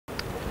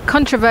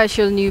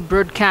Controversial new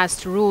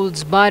broadcast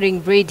rules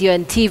barring radio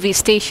and TV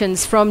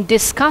stations from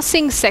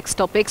discussing sex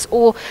topics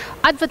or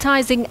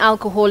advertising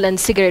alcohol and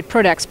cigarette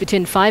products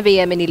between 5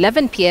 a.m. and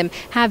 11 p.m.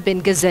 have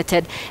been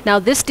gazetted. Now,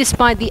 this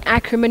despite the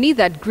acrimony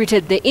that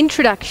greeted the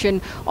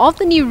introduction of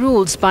the new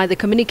rules by the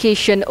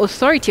Communication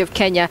Authority of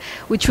Kenya,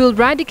 which will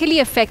radically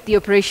affect the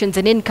operations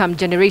and income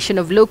generation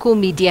of local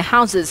media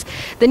houses.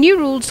 The new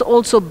rules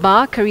also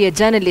bar career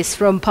journalists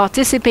from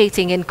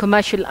participating in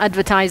commercial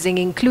advertising,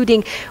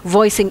 including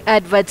voicing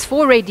adverts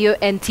for radio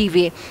and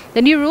TV.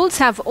 The new rules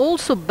have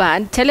also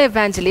banned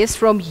televangelists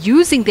from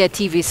using their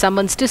TV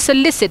summons to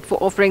solicit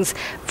for offerings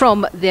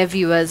from their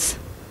viewers.